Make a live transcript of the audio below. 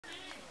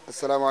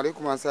Assalamu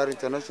alaikum Ansar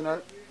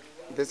International.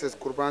 This is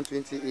Qurban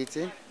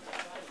 2018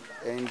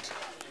 and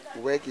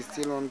work is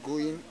still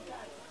ongoing,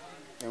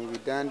 and we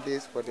done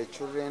this for the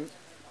children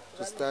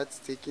to start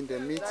taking the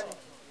meat,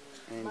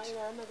 and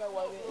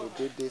we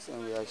did this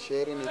and we are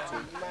sharing it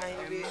to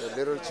the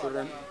little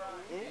children.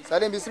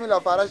 Salim, bismillah,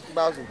 Farash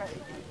Bazu.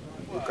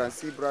 You can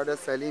see brother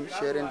Salim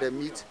sharing the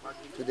meat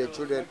to the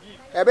children.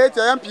 You can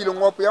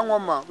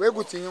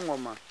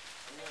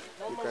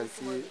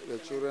see the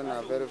children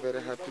are very,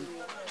 very happy.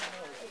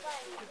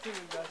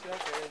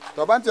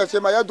 To bantu ya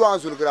shema ya doan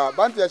zulgra,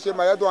 bantu ya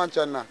shema ya doan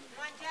channa.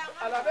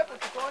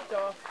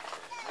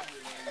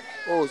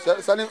 Oh,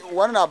 Salim,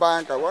 one la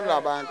banka.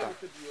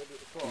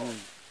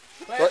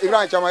 So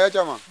Ibrahim chama ya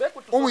chama.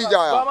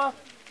 Ijaya.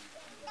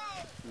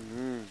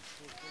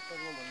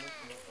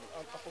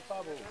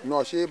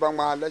 No, she bang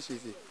mahalla she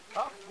si.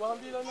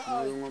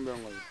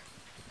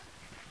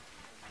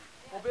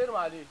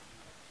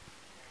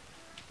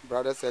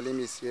 Brother Salim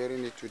is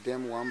hearing it to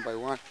them one by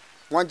one.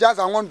 One jazz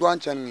and one doan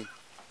channi.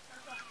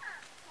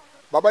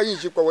 Baba yin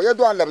shi kwa ya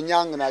doan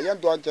labnyang na ya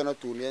doan chana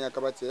tu ni ya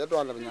kabati ya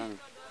doan labnyang.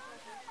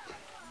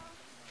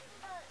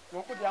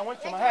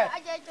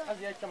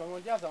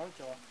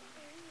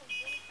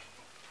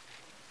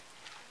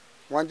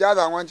 One jazz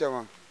and one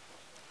chama.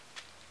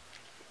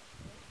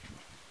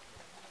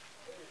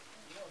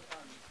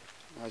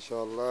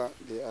 MashaAllah,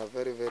 they are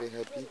very, very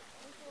happy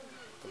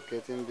of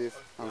getting this.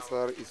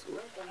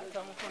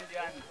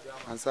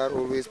 Ansar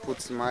always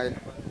puts smile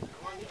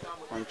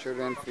on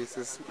children's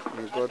faces.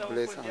 May God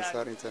bless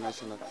Ansar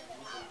International.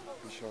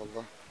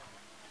 MashaAllah.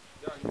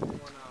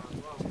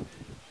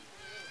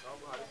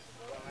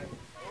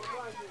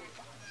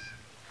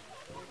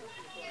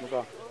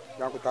 Musa,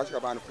 yanku tashi ka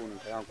bani phone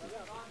ka yanku.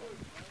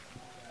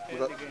 No. Ni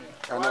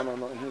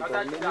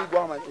go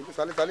am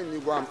Salim ni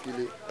go am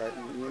fili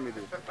ni me.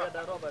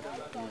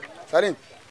 Salim